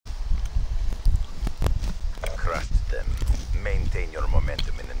Maintain your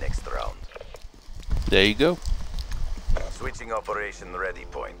momentum in the next round. There you go. Switching operation ready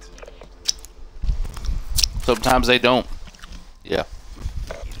point. Sometimes they don't. Yeah.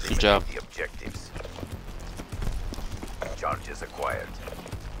 Good job. The objectives. Charges acquired.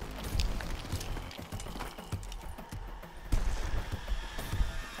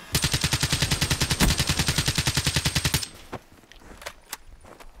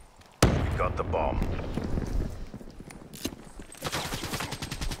 We got the bomb.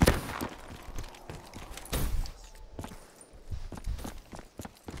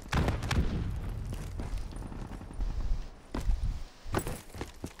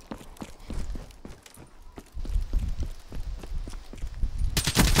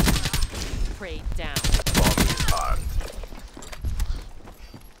 Down. Bomb is armed.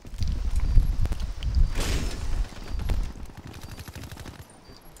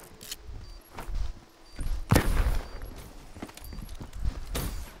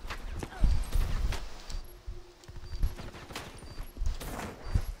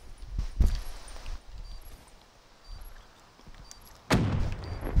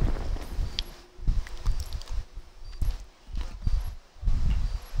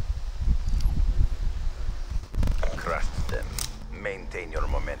 Crushed them. Maintain your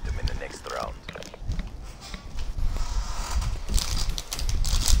momentum in the next round.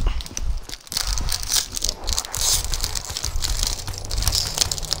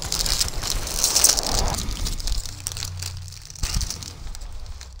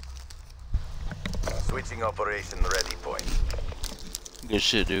 Switching operation ready point. Good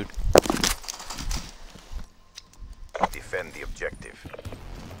shit, dude. Defend the objective.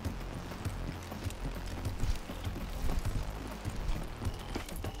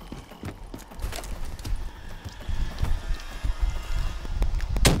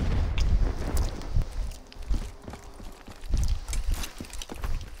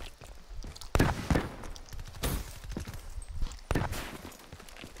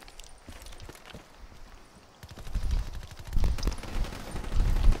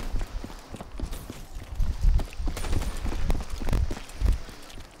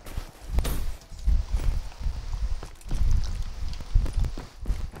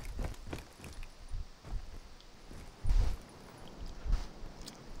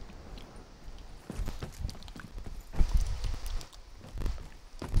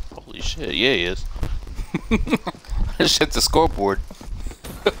 Holy shit, yeah, he is. I just hit the scoreboard.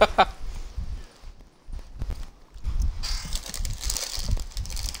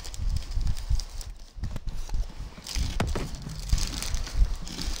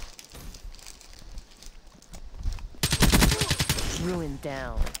 Ruin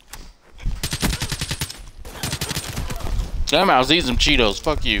down. Damn, I was eating some Cheetos.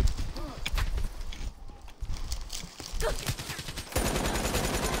 Fuck you.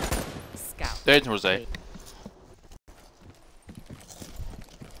 Scout. There's Jose.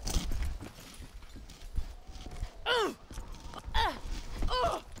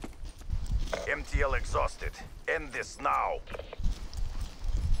 MTL exhausted. End this now.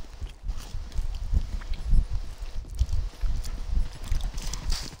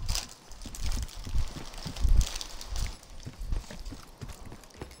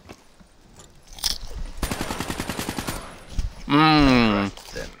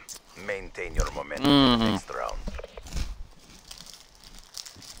 Then maintain your momentum in the next round.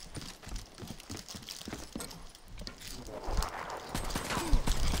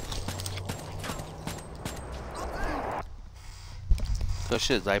 Good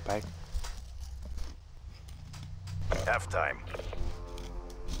shit, Zypike. Halftime.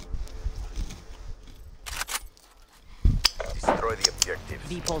 Destroy the objectives.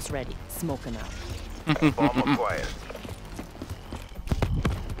 V-pulse ready. Smoking out. Bomb acquired.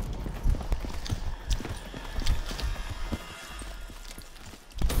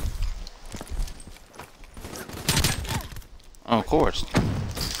 Oh, of course.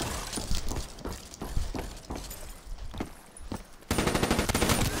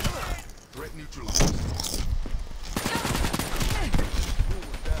 Threat neutralized.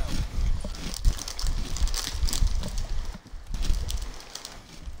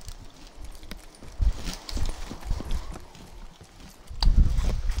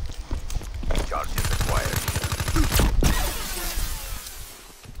 Charges acquired.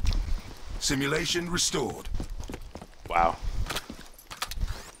 Simulation restored. Wow.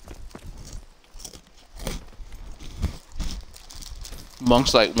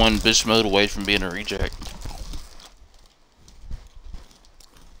 Monk's like one bitch mode away from being a reject.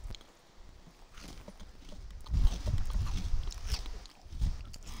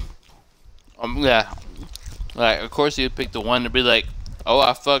 Yeah. Like, of course you'd pick the one to be like, oh,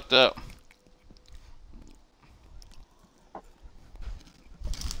 I fucked up.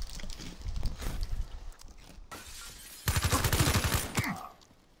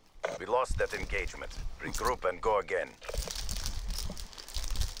 We lost that engagement. Regroup and go again.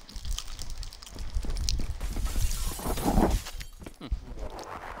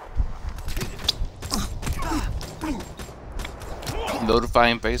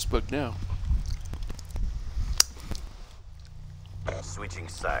 Notifying Facebook now. Switching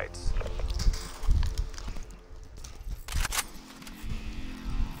sides.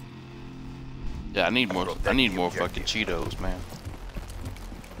 Yeah, I need more fucking Cheetos, man.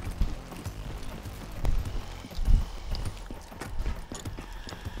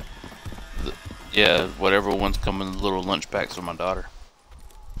 Yeah, whatever ones come in the little lunch packs for my daughter.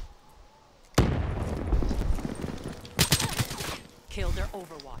 Kill their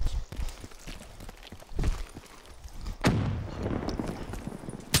Overwatch.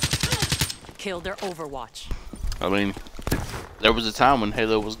 Kill their Overwatch. I mean, there was a time when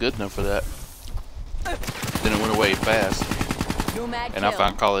Halo was good enough for that. Then it went away fast. Nomad And kill. I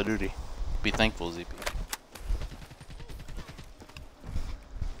found Call of Duty. Be thankful, ZP.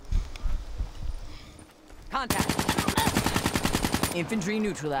 Contact. Infantry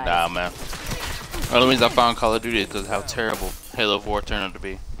neutralized. Nah, man. One of the reasons I found Call of Duty is because how terrible Halo 4 turned out to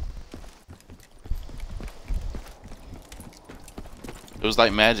be. It was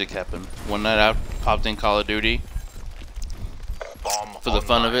like magic happened. One night I popped in Call of Duty for the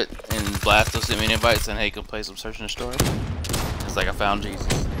fun of it, and Blasto sent me an invite saying, hey, come play some Search and Destroy. It's like I found Jesus.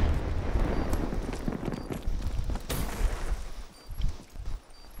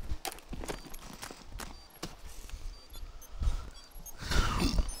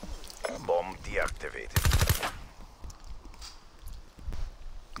 Bomb deactivated.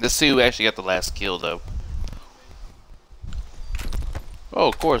 Let's see who actually got the last kill, though. Oh,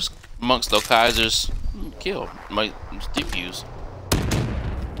 of course, amongst the Kaiser's kill. Might defuse.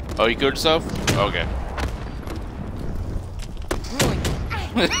 Oh, you killed yourself? Okay.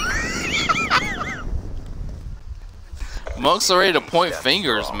 Monks are ready to point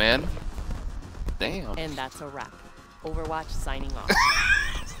fingers, man. Damn. And that's a wrap. Overwatch signing off.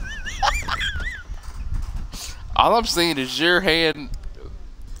 All I'm seeing is your hand.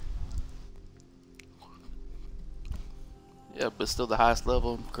 Yeah, but still the highest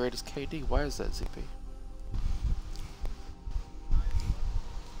level, greatest KD. Why is that, ZP?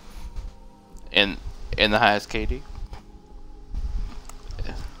 And the highest KD.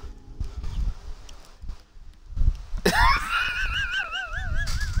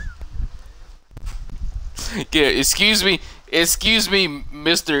 Yeah, excuse me,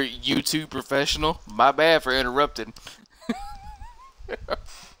 Mr. YouTube professional. My bad for interrupting.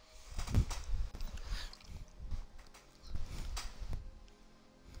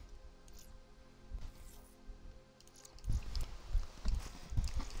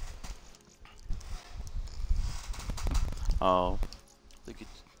 Oh, look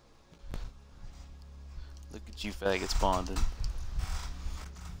at you faggots bonding.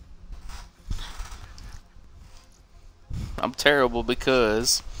 I'm terrible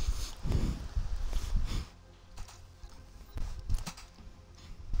because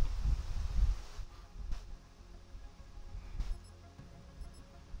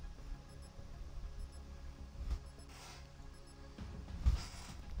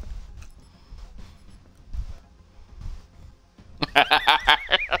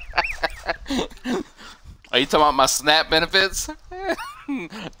are you talking about my snap benefits?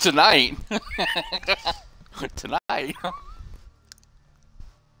 Tonight. Tonight.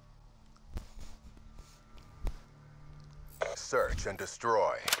 Search and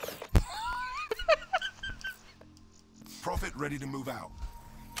destroy. Prophet ready to move out.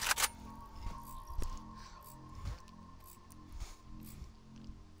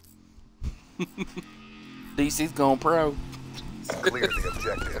 DC's going pro. Clear the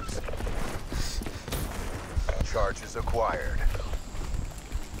objectives. Charges acquired.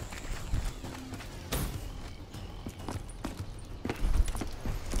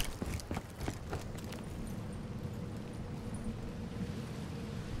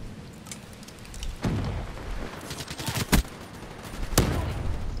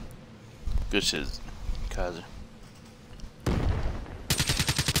 Good shit, Kaiser.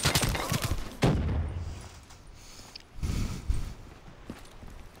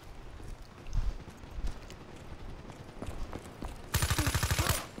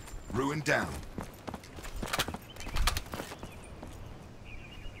 Ruin down.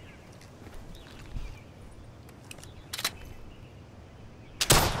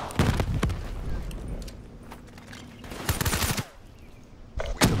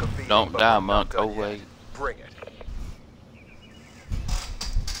 Don't but die, we're not monk. done Oh yet. wait. Bring it.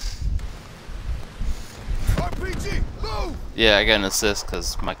 RPG, move! Yeah, I got an assist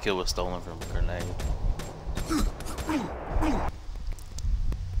because my kill was stolen from a grenade.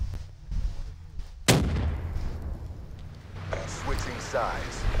 Switching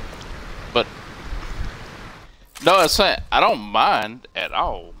sides. But no, it's fine. I don't mind at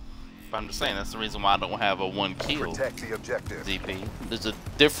all. But I'm just saying that's the reason why I don't have a 1 kill Protect the objective. ZP. There's a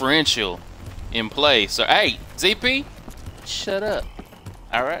differential in play. So hey, ZP, shut up.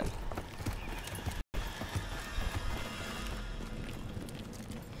 All right.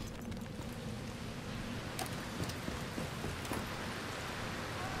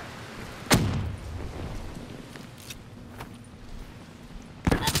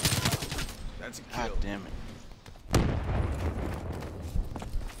 That's a God kill. damn it.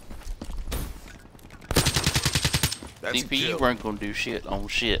 That's a DP, you kill. weren't gonna do shit on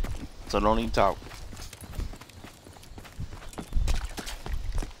shit, so don't even talk.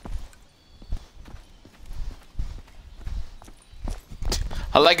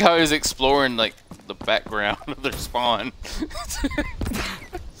 I like how he's exploring like the background of their spawn.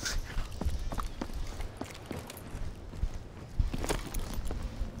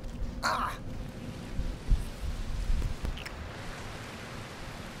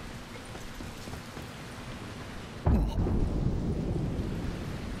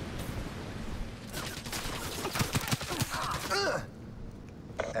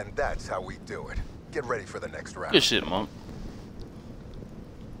 And that's how we do it. Get ready for the next round. Good shit, monk.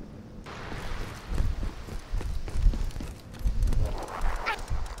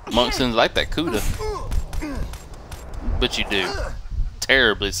 Monk seems like that CoD, but you do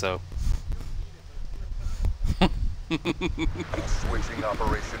terribly so. Switching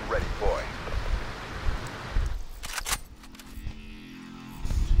operation ready point.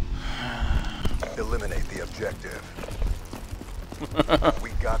 Eliminate the objective. We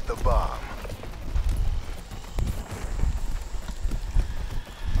got the bomb.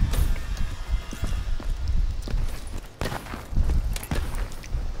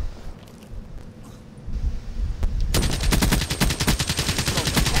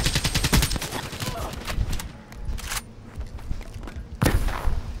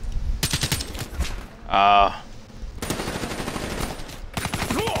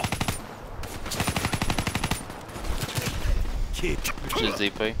 Kick. Shit,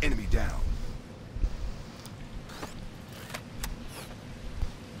 ZP. Enemy down.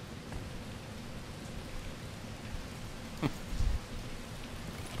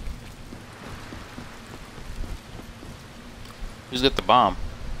 Who's got the bomb?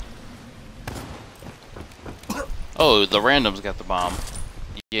 Oh, the randoms got the bomb.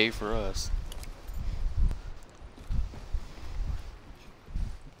 Yay for us.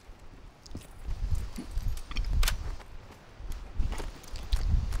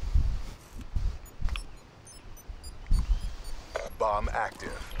 Bomb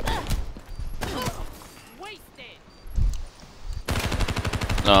active.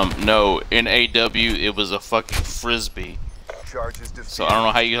 No, in AW it was a fucking frisbee. Charges defeated. So I don't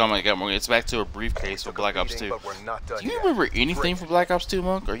know how you got more. It's back to a briefcase for Black Ops 2. But we're not done Do you yet. remember anything Bring from Black Ops 2,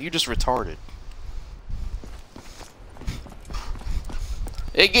 Monk? Or are you just retarded?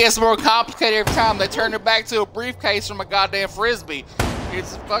 It gets more complicated every time they turn it back to a briefcase from a goddamn frisbee.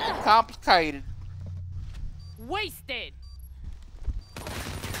 It's fucking complicated. Wasted.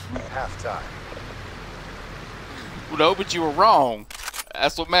 halftime. No, but you were wrong.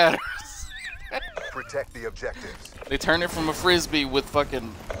 That's what matters. Protect the objectives. They turned it from a frisbee with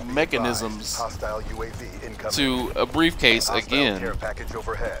fucking mechanisms Hostile UAV incoming. to a briefcase Hostile again. care package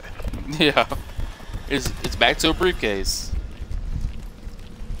overhead. Yeah, it's back to a briefcase.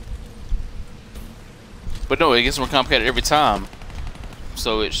 But no, it gets more complicated every time.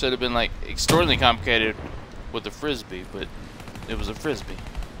 So it should have been like extraordinarily complicated with the frisbee, but it was a frisbee.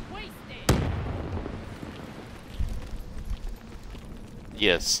 Wasted.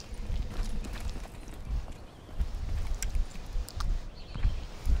 Yes.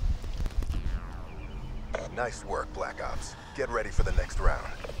 Nice work, Black Ops. Get ready for the next round.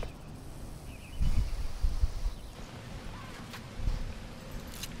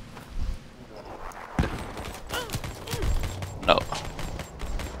 No.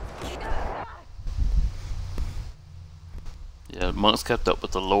 Yeah, Monks kept up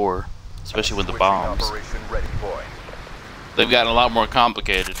with the lore, especially with the Switching bombs. Operation ready point. They've gotten a lot more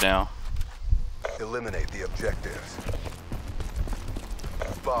complicated now. Eliminate the objectives.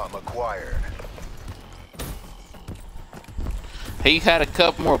 Bomb acquired. He had a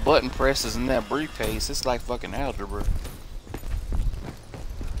couple more button presses in that briefcase. It's like fucking algebra.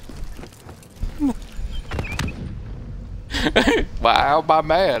 Why am I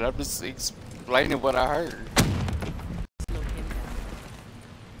mad? I'm just explaining what I heard. Slow him down.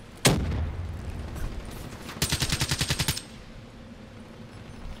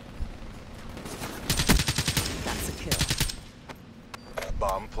 That's a kill.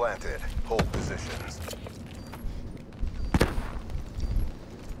 Bomb planted. Hold positions.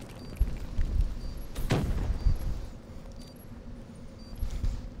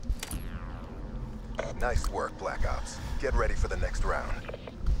 Nice work, Black Ops. Get ready for the next round.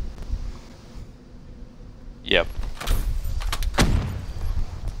 Yep.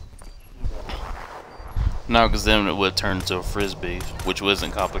 No, because then it would turn into a frisbee, which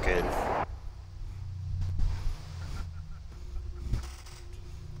wasn't complicated.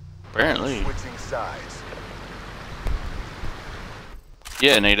 Apparently. Switching sides.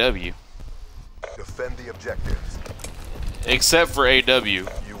 Yeah, an AW. Defend the objectives. Except for AW.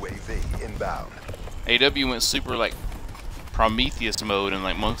 UAV inbound. AW went super like Prometheus mode, and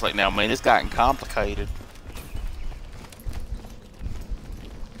like Monk's like, now man, it's gotten complicated.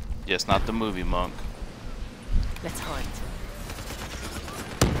 Yes, not the movie, Monk. Let's hunt.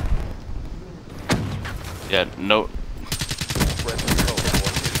 Yeah, no. Friendly code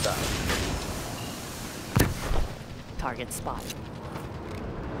one inbound. Target spotted.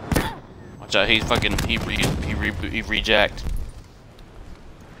 Watch out, he's fucking he rejacked.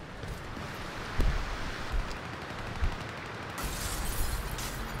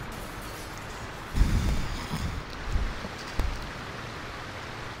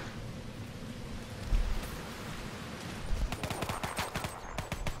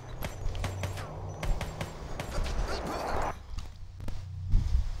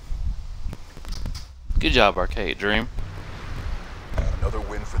 Good job, Arcade Dream. Another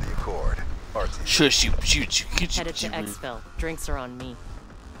win for the Accord. RT. Shush you, Headed to Exfil. Drinks are on me.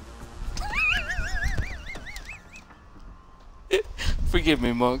 Forgive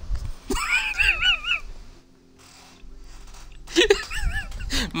me, Monk.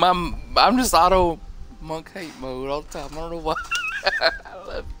 I'm just auto Monk hate mode all the time. I don't know why. I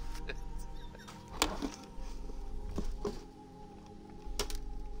love it.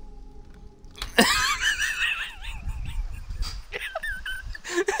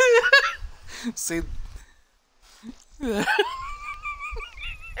 See.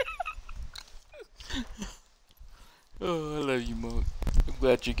 Oh, I love you, Monk. I'm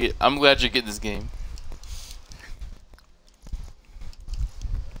glad you get this game.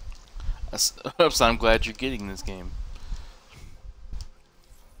 I'm glad you're getting this game.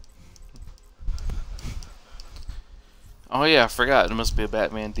 Oh yeah, I forgot. There must be a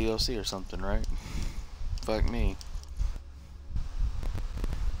Batman DLC or something, right? Fuck me.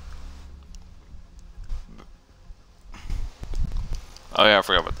 Oh yeah, I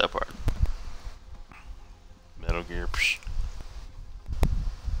forgot about that part. Metal Gear. Psh.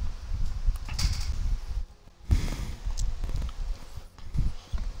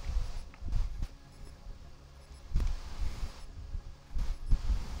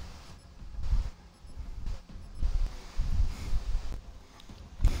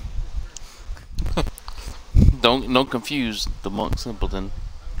 Don't confuse the Monk Simpleton.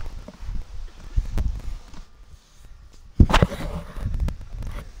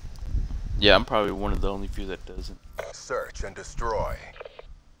 Yeah, I'm probably one of the only few that doesn't. Search and destroy.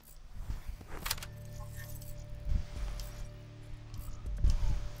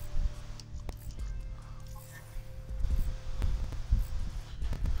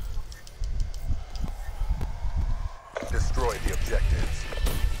 Destroy the objectives.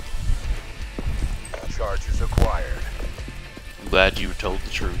 Charges acquired. I'm glad you told the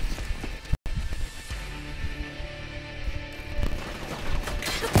truth.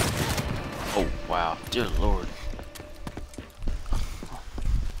 Oh, wow. Dear Lord.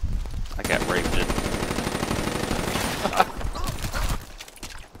 I got raped.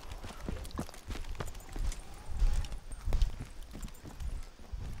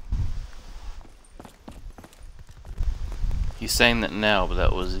 He's saying that now, but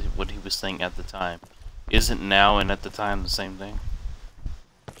that was what he was saying at the time. Isn't now and at the time the same thing?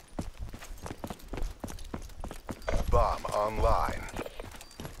 Bomb online.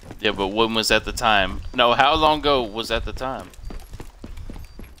 Yeah, but when was at the time? No, how long ago was at the time?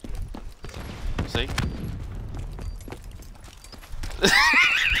 See?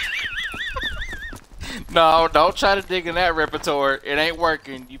 No, don't try to dig in that repertoire. It ain't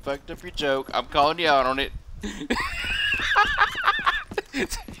working. You fucked up your joke. I'm calling you out on it.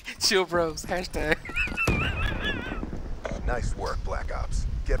 Chill bros. Hashtag. Nice work, Black Ops.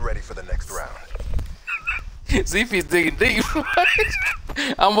 Get ready for the next round. See if he's digging deep.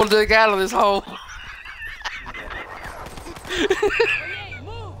 I'm gonna dig out of this hole.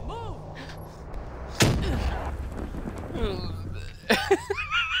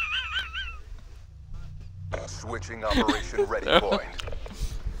 Switching operation ready point.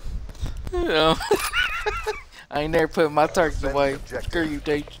 No. I ain't never put my target Defend the away. objective. Screw you,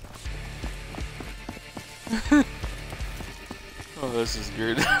 Dave. Oh, this is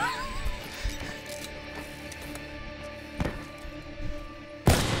good.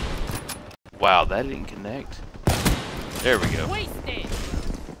 Wow, that didn't connect. There we go. Wasted.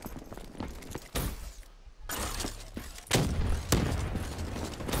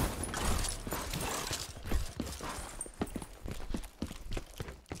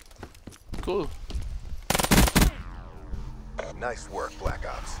 Cool. Nice work, Black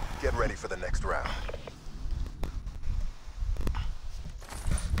Ops. Get ready for the next round.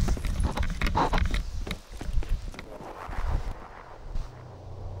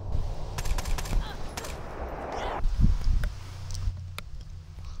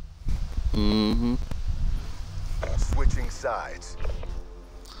 Mm-hmm. Switching sides.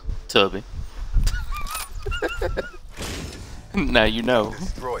 Tubby. Now you know.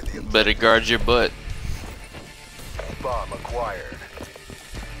 Destroy the objective. Better guard your butt. Bomb acquired.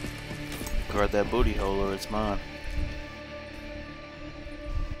 Guard that booty hole or it's mine.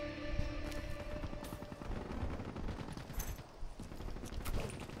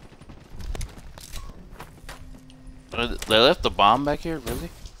 They left the bomb back here? Really?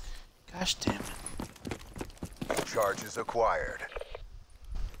 Gosh damn it. Charges acquired.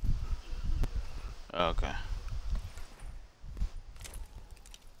 Okay.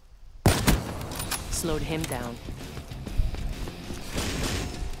 Slowed him down.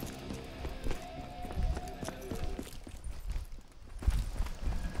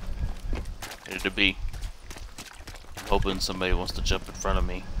 Ready to be. Hoping somebody wants to jump in front of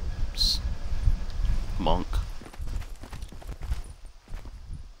me. Monk.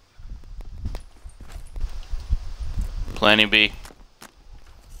 Planning B.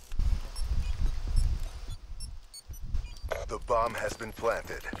 The bomb has been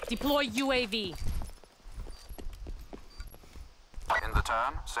planted. Deploy UAV. In the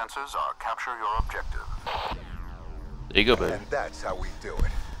turn, sensors are capture your objective. There you go, baby. And that's how we do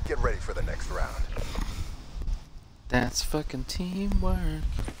it. Get ready for the next round. That's fucking teamwork.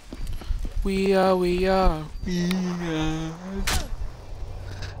 We are.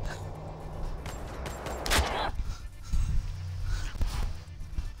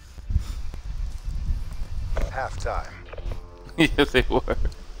 Halftime. Yeah, they were.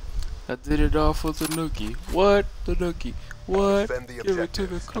 I did it all for the nookie. What? The nookie. What? Defend the Give it to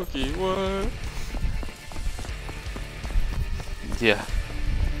the objectives. cookie. What? Yeah.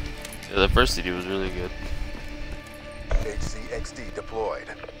 Yeah, the first CD was really good. HCXD deployed.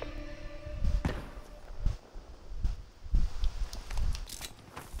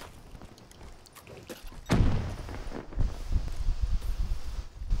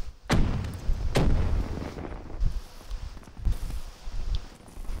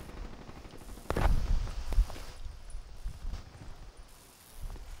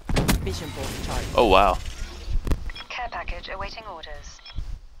 Vision board charge. Oh, wow. Care package awaiting orders.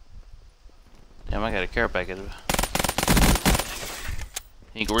 Damn, I got a care package.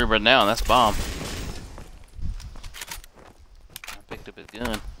 He can rerun now, and that's a bomb. I picked up his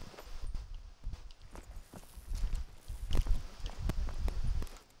gun.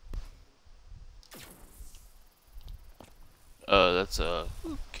 That's a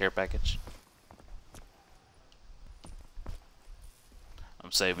care package.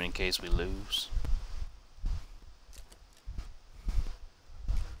 I'm saving in case we lose.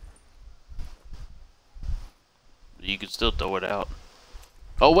 You could still throw it out.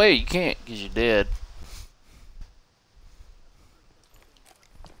 Oh wait, you can't because you're dead.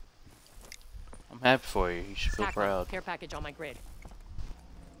 I'm happy for you. You should feel TACOM, proud. Care package on my grid.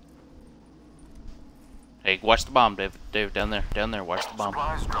 Hey, watch the bomb, David. David, down there. Down there. Watch the bomb.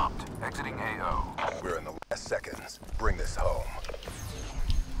 Supplies dropped. Exiting AO. We're in the last seconds. Bring this home.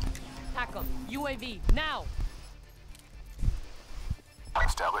 TACOM, UAV, now!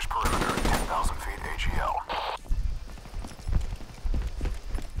 Establish perimeter at 10,000 feet AGL.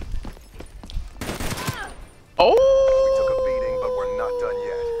 Oh! We took a beating, but we're not done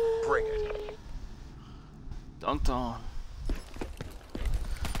yet. Bring it. Dunked on.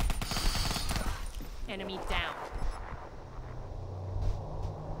 Enemy down.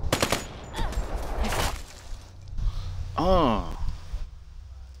 Oh.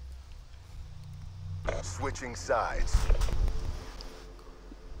 Switching sides.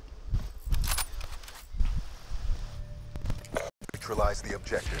 Neutralize the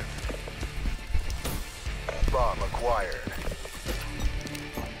objective. Bomb acquired.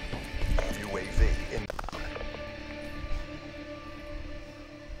 UAV inbound.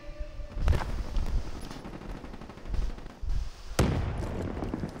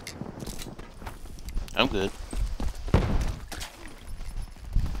 I'm good.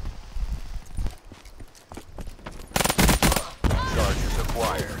 Charges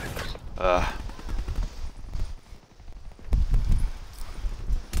acquired.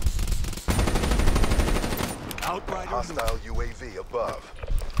 Outrider. Hostile UAV above.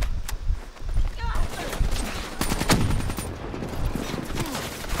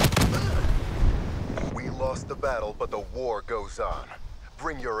 We lost the battle, but the war goes on.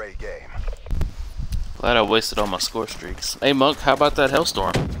 Bring your A game. Glad I wasted all my score streaks. Hey Monk, how about that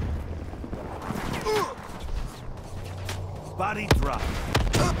Hellstorm? Body drop.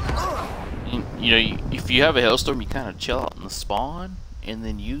 You know, if you have a Hellstorm, you kind of chill out in the spawn, and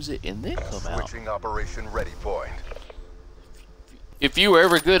then use it, and then come out. Switching operation ready point. If you were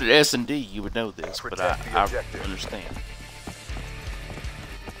ever good at S&D, you would know this, but Protect the I objective. understand.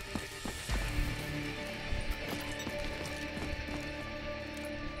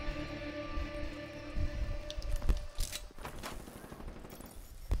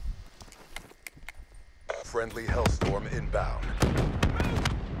 Friendly Hellstorm inbound.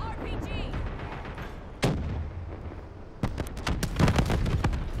 RPG.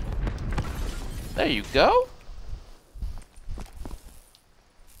 There you go.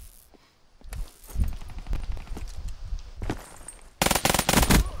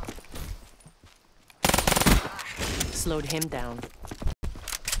 Slowed him down.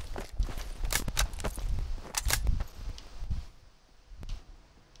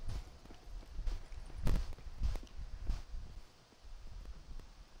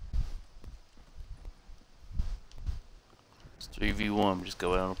 It's 3v1, just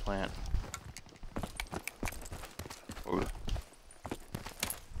go out on a plant. Or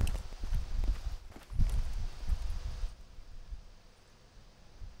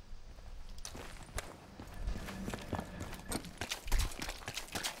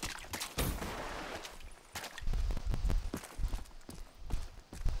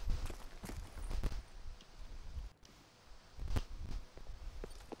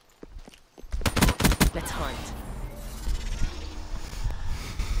Let's hunt.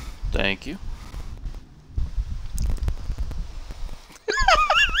 thank you.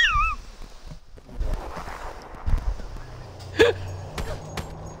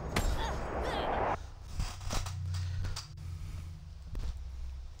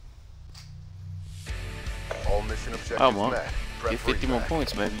 All mission objectives Oh, well, met. Prep get for 50 more evac.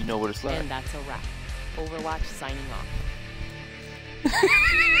 points, maybe you know what it's like. And that's a wrap. Overwatch signing off.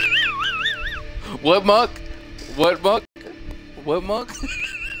 What Monk? What Monk? What Monk?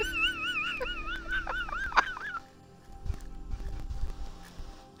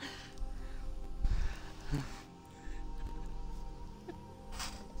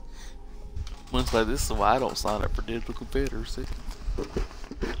 Monks like, this is why I don't sign up for digital competitors. See?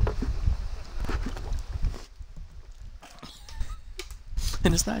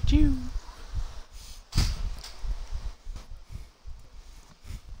 And it's not you.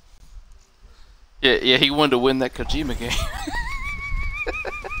 Yeah, he wanted to win that Kojima game.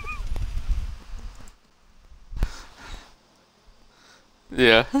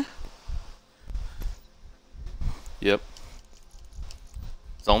 Yeah. Yep.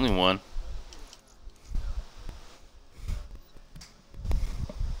 It's only one.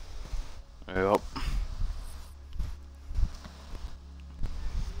 Yep.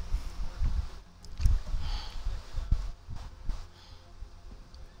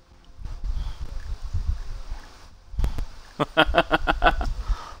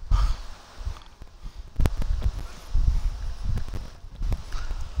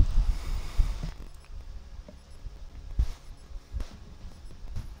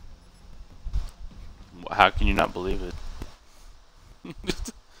 How can you not believe it?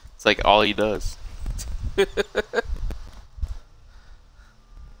 It's like all he does.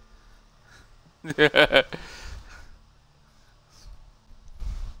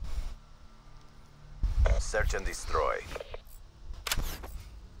 Search and destroy.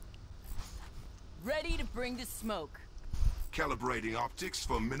 Ready to bring the smoke. Calibrating optics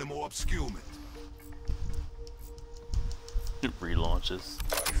for minimal obscurement. It relaunches.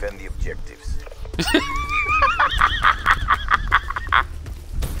 Defend the objectives.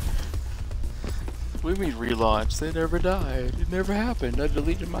 What do you mean relaunch? They never died. It never happened. I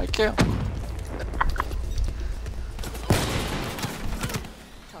deleted my account.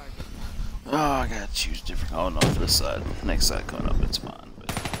 Target. Oh, I gotta choose different. Oh no, for this side. Next side coming up, it's fine. But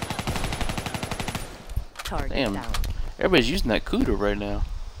Target damn, down. everybody's using that CoD right now.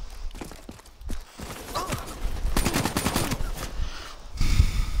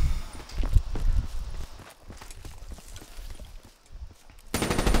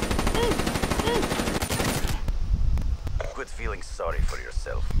 for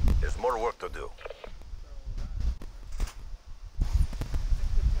yourself. There's more work to do.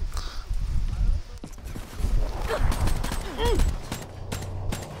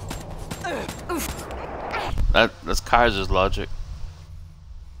 That's Kaiser's logic.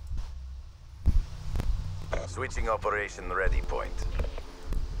 Switching operation ready point.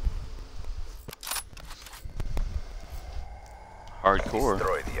 Hardcore.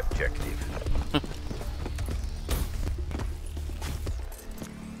 Destroy the objective.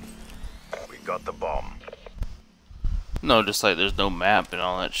 We got the bomb. No, just like there's no map and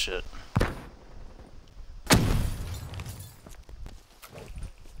all that shit.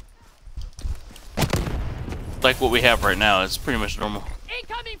 Like what we have right now, it's pretty much normal.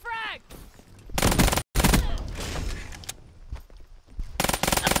 Incoming frag!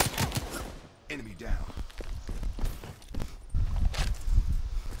 Enemy down.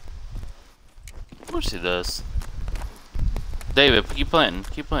 Of course he does. David, keep planting.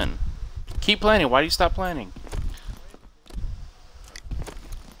 Keep planting. Keep planting. Why do you stop planting?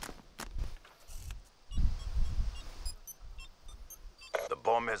 The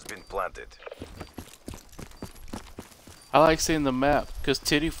bomb has been planted. I like seeing the map, cause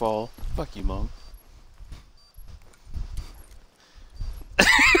titty fall. Fuck you, mom.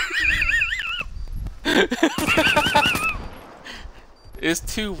 It's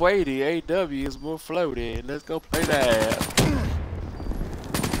too weighty. AW is more floaty. Let's go play that.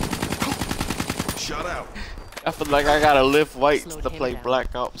 Shut out. I feel like I gotta lift weights Slowed to him play down.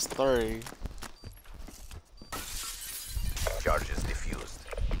 Black Ops 3. Charges defused.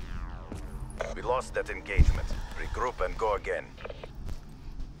 We lost that engagement. Regroup and go again.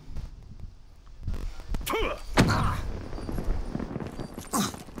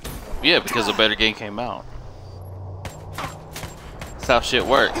 Yeah, because a better game came out. That's how shit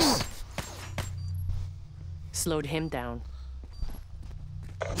works. Slowed him down.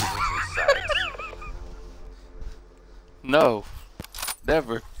 Switching sides. No.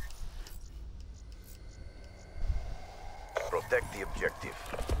 Never. Protect the objective.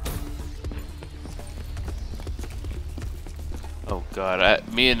 Oh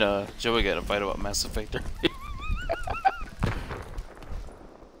god, me and Joey got a fight about Mass Effect 3.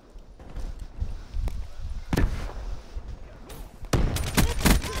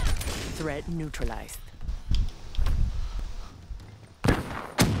 Threat neutralized.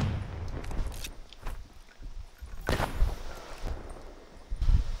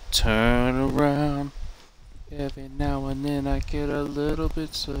 Turn around. Every now and then I get a little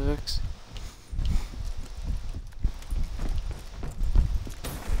bit sexy.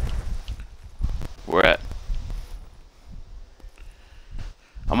 We're at.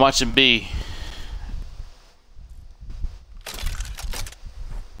 I'm watching B.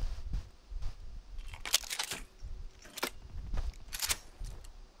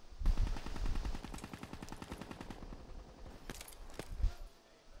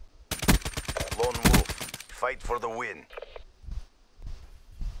 Lone wolf. Fight for the win.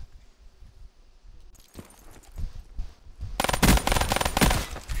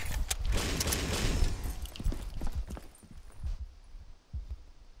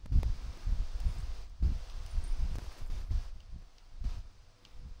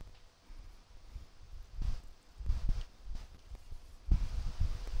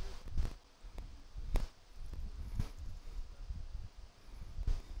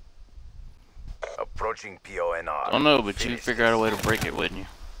 Approaching PONR. I don't know, but you Finish figure out a this. way to break it, wouldn't you?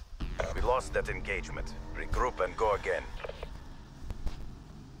 We lost that engagement. Regroup and go again.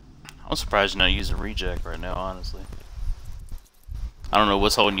 I'm surprised you're not using reject right now, honestly. I don't know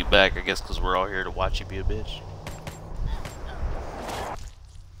what's holding you back. I guess because we're all here to watch you be a bitch.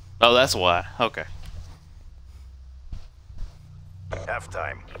 Oh, that's why. Okay.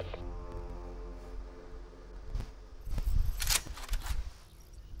 Halftime.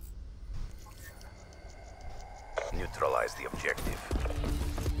 Neutralize the objective.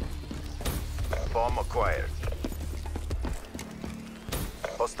 Bomb acquired.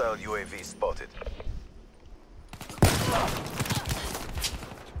 Hostile UAV spotted.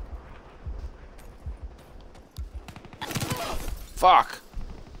 Fuck!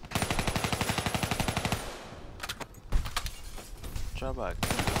 Drop back.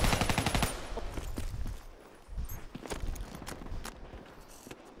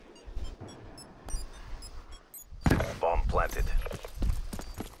 Bomb planted.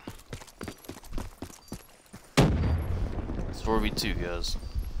 It's 4v2, guys.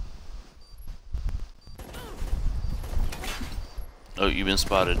 Oh, you've been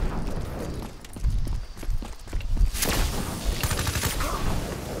spotted.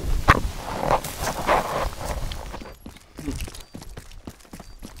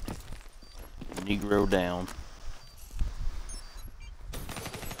 Zero down.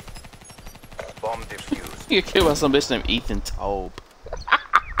 Bomb defused. You get killed by some bitch named Ethan Taub.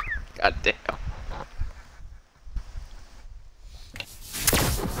 God damn.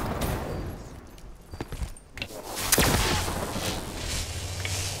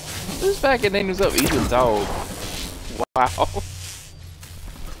 This fucking name was up Ethan Taub. Wow.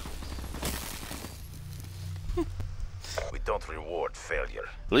 We don't reward failure.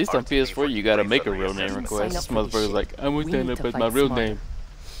 At least on RTV for PS4 you gotta make a brief real name reassessment. request. This Sign up for this motherfucker's shit. like, I'm We gonna stand need up to as my fight real smarter. name.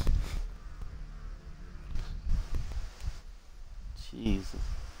 Jesus.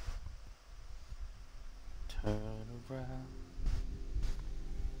 Turn around.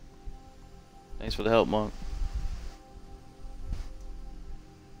 Thanks for the help, Monk.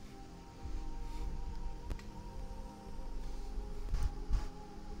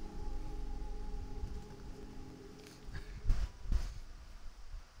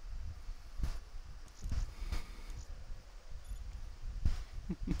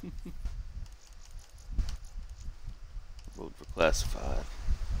 Vote for classified.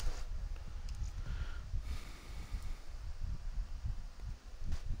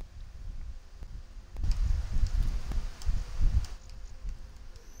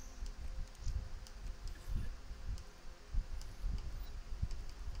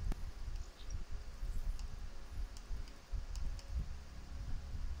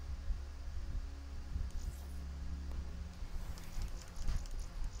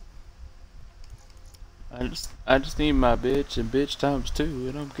 I just need my bitch and bitch times 2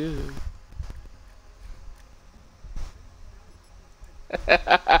 and I'm good.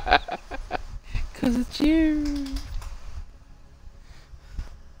 Cause it's you.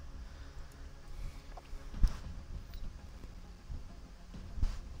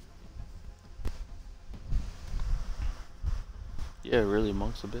 Yeah, really,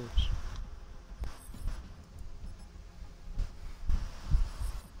 Monk's a bitch.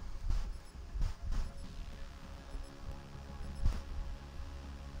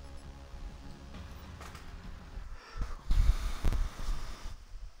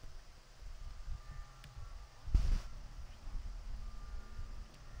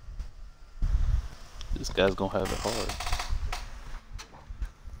 This guy's gonna have it hard.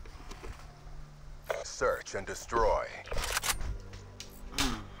 Search and destroy.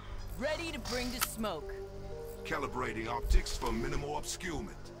 Ready to bring the smoke. Calibrating optics for minimal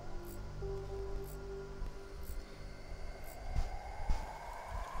obscurement.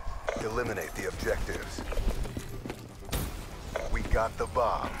 Eliminate the objectives. We got the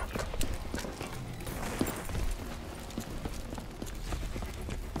bomb.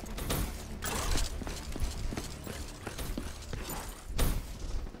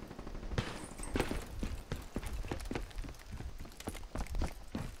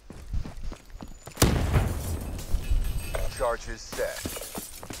 Charges set.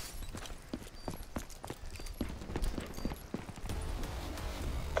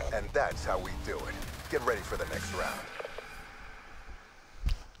 And that's how we do it. Get ready for the next round.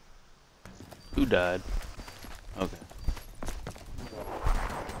 Who died? Okay.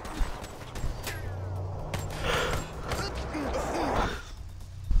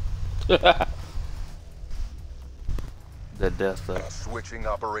 That death though. Switching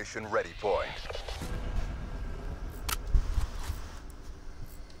operation ready point.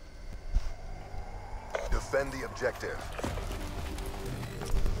 Defend the objective.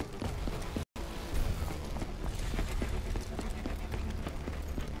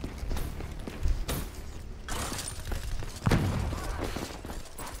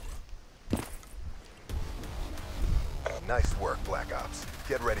 Nice work, Black Ops.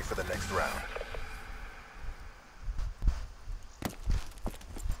 Get ready for the next round.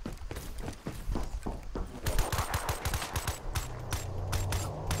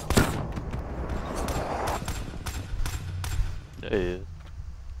 There he is.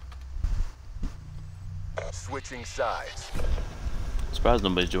 Switching sides. Surprised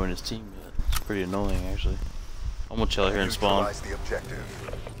nobody's joined his team yet. It's pretty annoying actually. I'm gonna chill here and spawn. Neutralize the objective.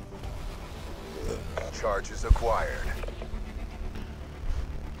 Charges acquired.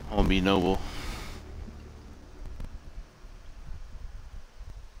 I'm gonna be noble.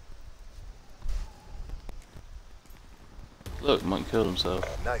 Look, Monk killed himself.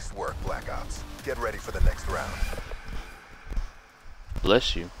 Nice work, Black Ops. Get ready for the next round.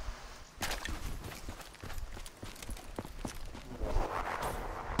 Bless you.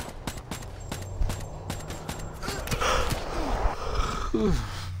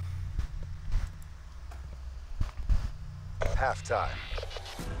 Halftime.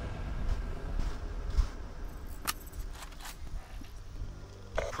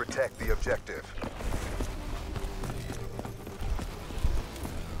 Protect the objective.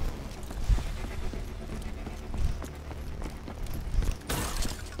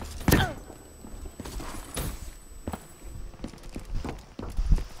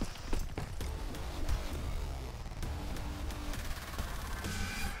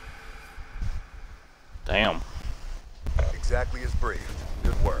 Damn. Exactly as briefed.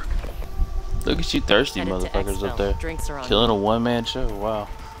 Good work. Look at you thirsty Headed to motherfuckers up Exfil. there. Drinks are on Killing me. a one-man show. Wow.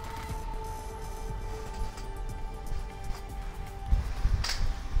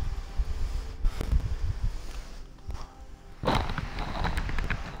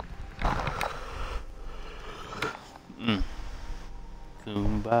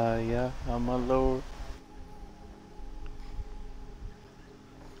 Kumbaya, my lord.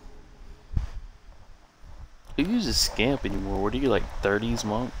 Who uses Scamp anymore? What are you, like 30s,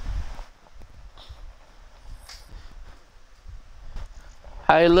 monk?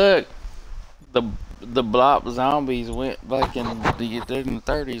 Hey, look, the Blop zombies went back in they're in the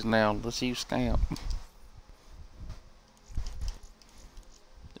 30s now. Let's use Scamp.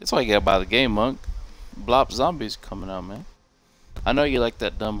 That's why you gotta buy the game, monk. Blop zombies coming out, man. I know you like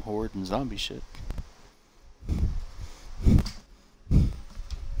that dumb horde and zombie shit.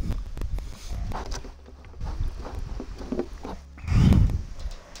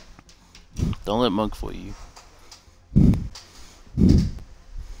 Don't let monk fool you.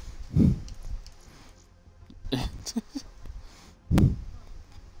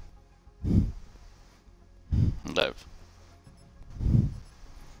 Live.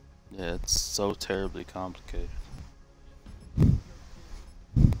 Yeah, it's so terribly complicated.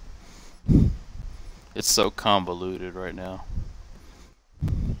 It's so convoluted right now.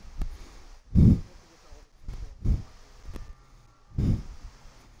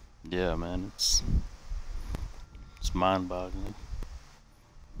 Yeah, man, it's mind-boggling.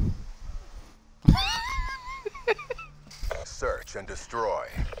 Search and destroy.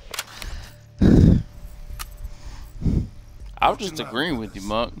 I was just agreeing with you,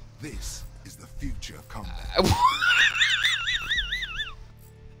 monk. This is the future of combat.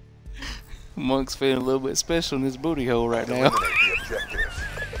 Monk's feeling a little bit special in his booty hole right now. Eliminate the objectives.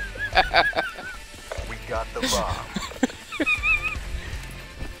 We got the bomb.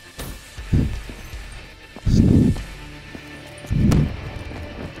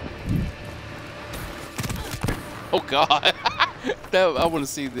 Oh god. I want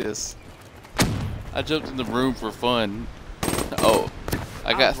to see this. I jumped in the room for fun. Oh,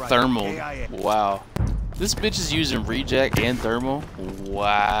 I got thermal. Wow. This bitch is using reject and thermal.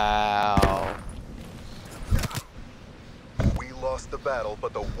 Wow. We lost the battle,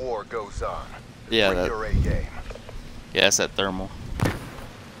 but the war goes on. Yeah, Bring your A game. yeah, that's that thermal.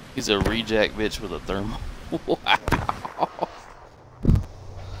 He's a reject bitch with a thermal. Wow.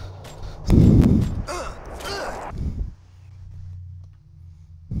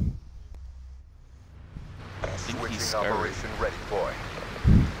 Switching operation ready, boy.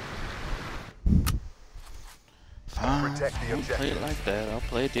 Fine. Protect the I won't play it objective. like that. I'll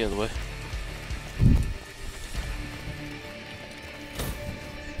play it the other way.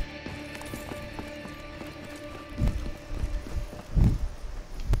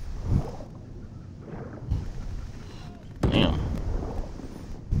 Damn.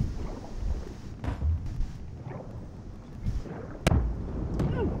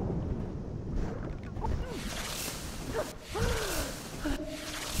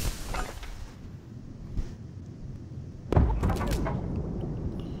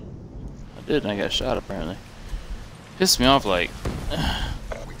 I did, and I got shot apparently. Pissed me off like.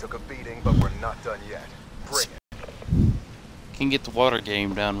 We took a beating, but we're not done yet. Bring it. Can get the water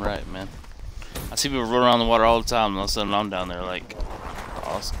game down right, man. I see people run around the water all the time, and all of a sudden I'm down there like,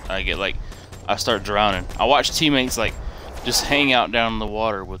 I start drowning. I watch teammates like just hang out down in the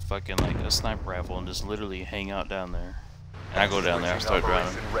water with fucking like a sniper rifle and just literally hang out down there. And I go down there, I start drowning.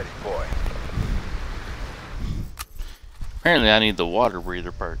 Operation ready, boy. Apparently I need the water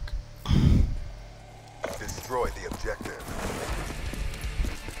breather perk. Destroy the objective.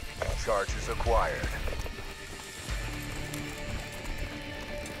 Charges acquired.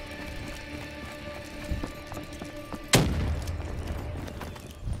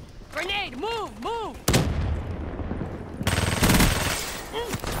 Grenade! Move! Move!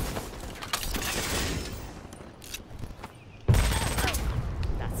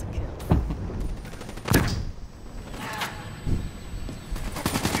 That's a kill.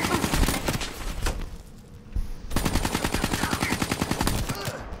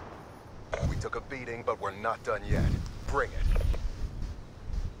 We took a beating, but we're not done yet. Bring it.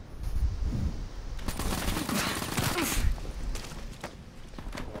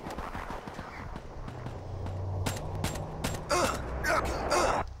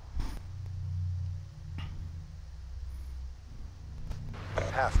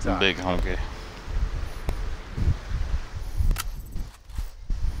 Halftime. Big honky.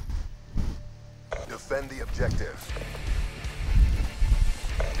 Defend the objective.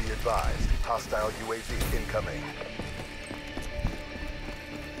 The advised. Hostile UAV incoming.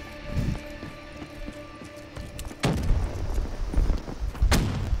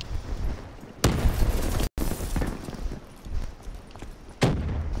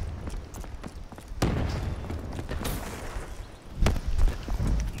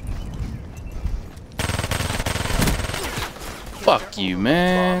 Fuck you,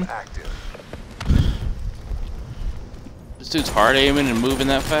 man. Bomb active. This dude's hard aiming and moving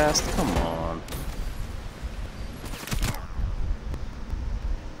that fast? Come on.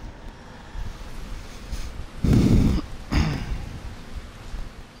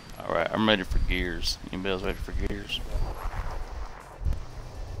 Alright, I'm ready for gears. Anybody else ready for gears?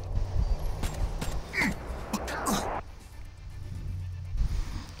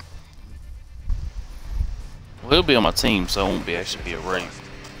 Well, he'll be on my team, so it won't be actually be a raid.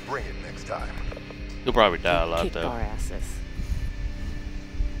 Bring it next time. He'll probably die a lot Kicked though. our asses.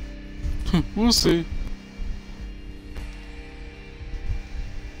 We'll see.